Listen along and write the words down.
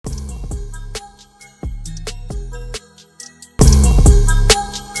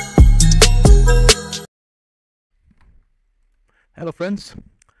Hello friends,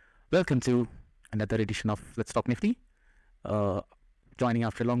 welcome to another edition of Let's Talk Nifty. Joining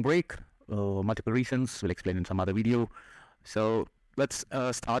after a long break, multiple reasons, we'll explain in some other video. So let's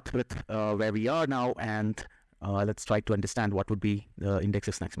start with where we are now, and let's try to understand what would be the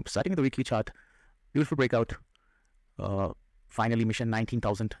index's next move. Starting with the weekly chart, beautiful breakout. Finally mission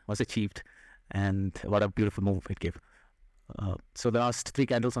 19,000 was achieved, and what a beautiful move it gave. So the last three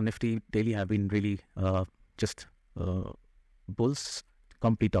candles on Nifty daily have been really just bulls,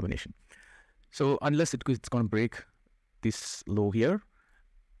 complete domination. So unless it's going to break this low here,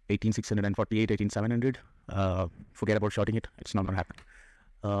 18,648, 18,700, forget about shorting it. It's not going to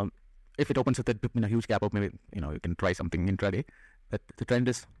happen. If it opens with a huge gap up, maybe you can try something intraday. But the trend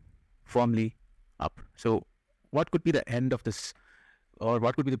is firmly up. So what could be the end of this, or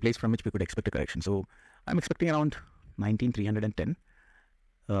what could be the place from which we could expect a correction? So I'm expecting around 19,310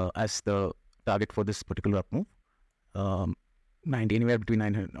 as the target for this particular up move. 90 anywhere between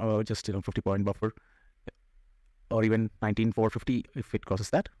 900 or just 50 point buffer, or even 19,450 if it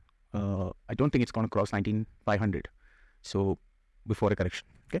crosses that. I don't think it's going to cross 19,500. So before a correction.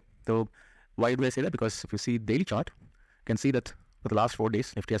 Okay. So why do I say that? Because if you see daily chart, you can see that for the last 4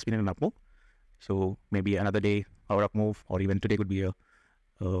 days, Nifty has been in an up move. So maybe another day our up move, or even today could be a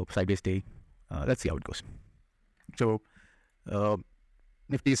sideways day. Let's see how it goes. So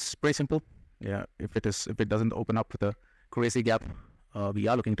Nifty is pretty simple. Yeah, if it doesn't open up with a crazy gap, we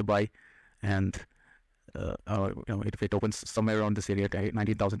are looking to buy, and if it opens somewhere around this area,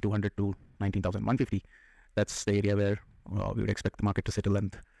 19,200 to 19,150, that's the area where we would expect the market to settle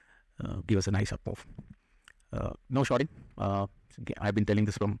and give us a nice up move. No shorting. I've been telling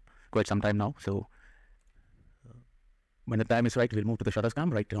this from quite some time now. So when the time is right, we'll move to the shutter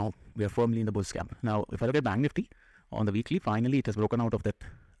scam. Right now, we are firmly in the bull scam. Now, if I look at Bank Nifty on the weekly, finally it has broken out of that.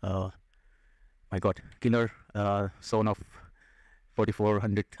 My God, killer zone of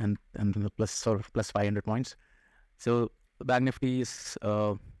 4,400 and plus 500 points. So Bank Nifty is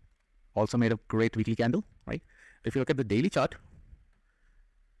also made a great weekly candle, right? If you look at the daily chart,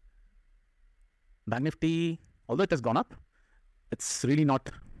 Bank Nifty, although it has gone up, it's really not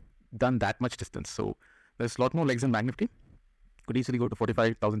done that much distance. So there's a lot more legs in Bank Nifty. Could easily go to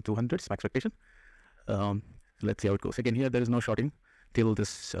 45,200 is my expectation. Let's see how it goes. Again, here there is no shorting till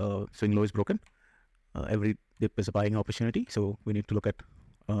this swing low is broken. Every dip is a buying opportunity, so we need to look at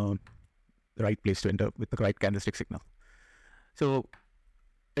the right place to enter with the right candlestick signal. So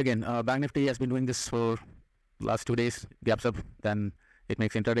again, Bank Nifty has been doing this for the last 2 days, gaps up, then it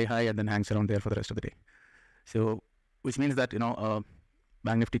makes intraday high and then hangs around there for the rest of the day. So which means that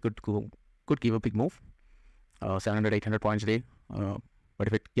Bank Nifty could give a big move, 700, 800 points a day, but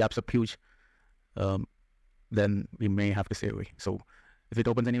if it gaps up huge, then we may have to stay away. So if it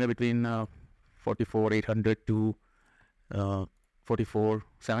opens anywhere between 44,800 to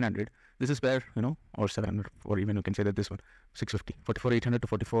 44,700, this is where, or 700, or even you can say that this one, 650, 44,800 to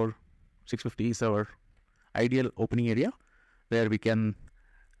 44,650 is our ideal opening area where we can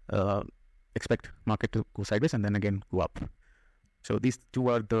expect market to go sideways and then again go up. So these two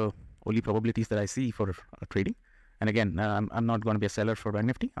are the only probabilities that I see for trading. And again, I'm not going to be a seller for Bank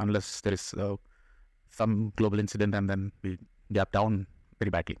Nifty unless there is some global incident and then we gap down very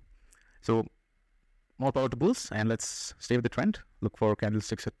badly. So more power to bulls, and let's stay with the trend. Look for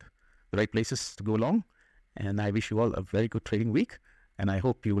candlesticks at the right places to go long. And I wish you all a very good trading week. And I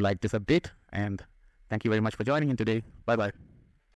hope you like this update. And thank you very much for joining in today. Bye-bye.